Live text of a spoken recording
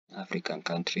African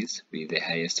countries with the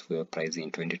highest fuel price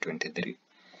in 2023.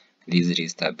 These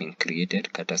lists have been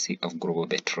created courtesy of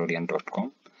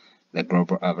globalpetroleum.com. The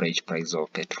global average price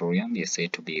of petroleum is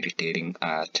said to be retailing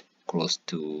at close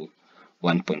to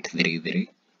 1.33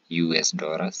 US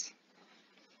dollars.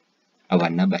 Our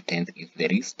number 10th in the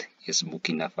list is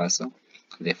Burkina Faso.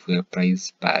 The fuel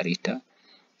price per liter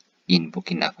in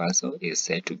Burkina Faso is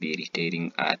said to be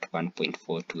retailing at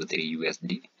 1.423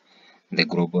 USD. The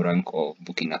global rank of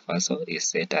Burkina Faso is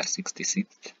set at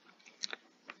 66th.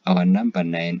 Our number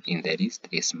 9 in the list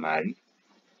is Mali.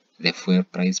 The fuel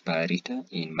price per liter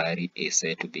in Mali is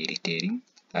said to be retailing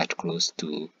at close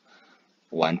to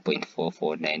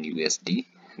 1.449 USD.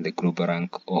 The global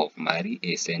rank of Mali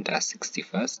is set at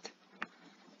 61st.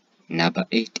 Number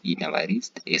 8 in our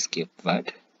list is Cape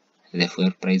Verde. The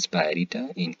fuel price per liter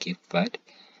in Cape Verde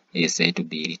is said to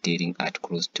be retailing at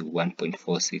close to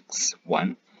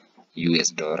 1.461 US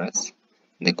dollars.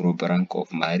 The global rank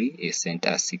of Mali is set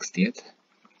at 60th.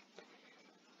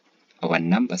 Our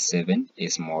number 7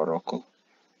 is Morocco.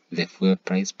 The fuel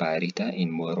price per liter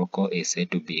in Morocco is said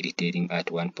to be retailing at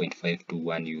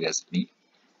 1.521 USD.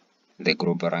 The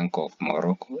global rank of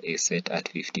Morocco is set at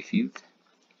 55th.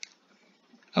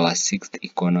 Our 6th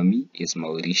economy is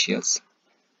Mauritius.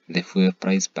 The fuel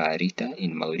price per liter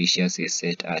in Mauritius is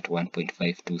set at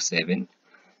 1.527.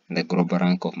 The global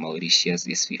rank of Mauritius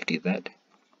is 53rd.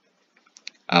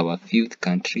 Our 5th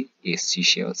country is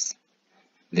Seychelles.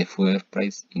 The fuel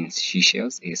price in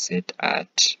Seychelles is set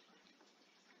at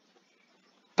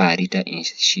per liter in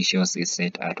Seychelles is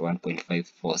set at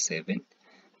 1.547.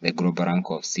 The global rank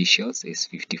of Seychelles is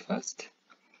 51st.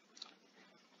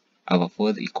 Our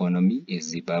 4th economy is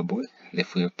Zimbabwe. The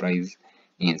fuel price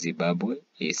in Zimbabwe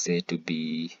is said to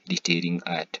be retailing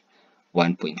at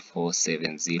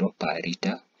 1.470 per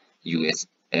liter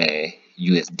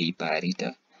USD per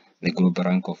liter. The global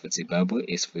rank of Zimbabwe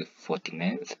is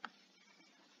 49th.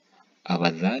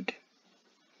 Our 3rd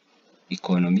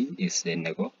economy is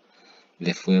Senegal.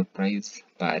 The fuel price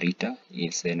per liter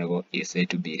in Senegal is said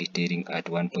to be retailing at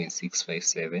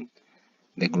 1.657.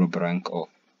 The global rank of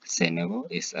Senegal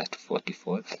is at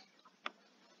 44th.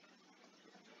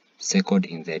 Second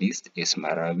in the list is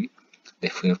Malawi. The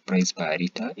fuel price per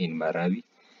liter in Malawi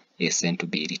is said to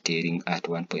be retailing at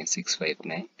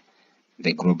 1.659.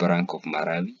 The global rank of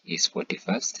Malawi is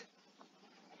 41st.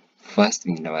 First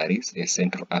in our list is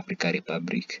Central African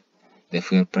Republic. The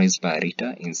fuel price per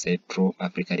liter in Central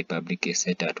African Republic is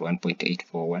set at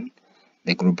 1.841.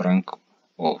 The global rank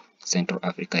of Central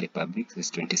African Republic is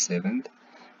 27th.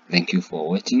 Thank you for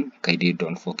watching. Kindly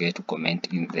don't forget to comment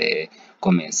in the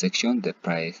comment section the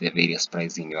various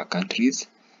prices in your countries.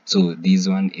 So this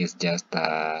one is just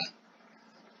a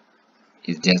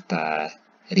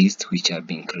list which have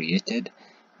been created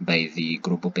by the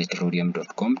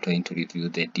globalpetroleum.com, trying to review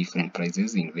the different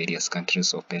prices in various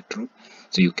countries of petrol.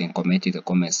 So you can comment in the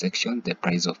comment section the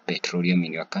price of petroleum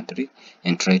in your country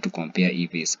and try to compare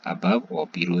if it's above or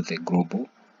below the global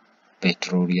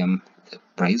petroleum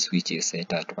price, which is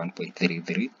set at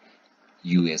 1.33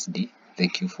 USD.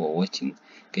 Thank you for watching.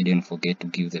 Okay, don't forget to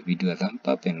give the video a thumb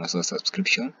up and also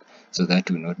subscription so that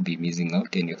you will not be missing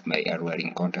out any of my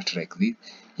alluring content like this.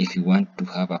 If you want to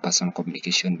have a personal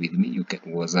communication with me, you can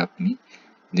WhatsApp me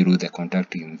through the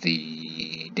contact in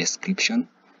the description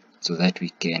so that we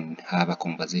can have a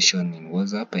conversation in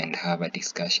WhatsApp and have a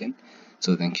discussion.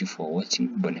 So thank you for watching.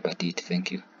 Bon appetit.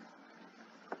 Thank you.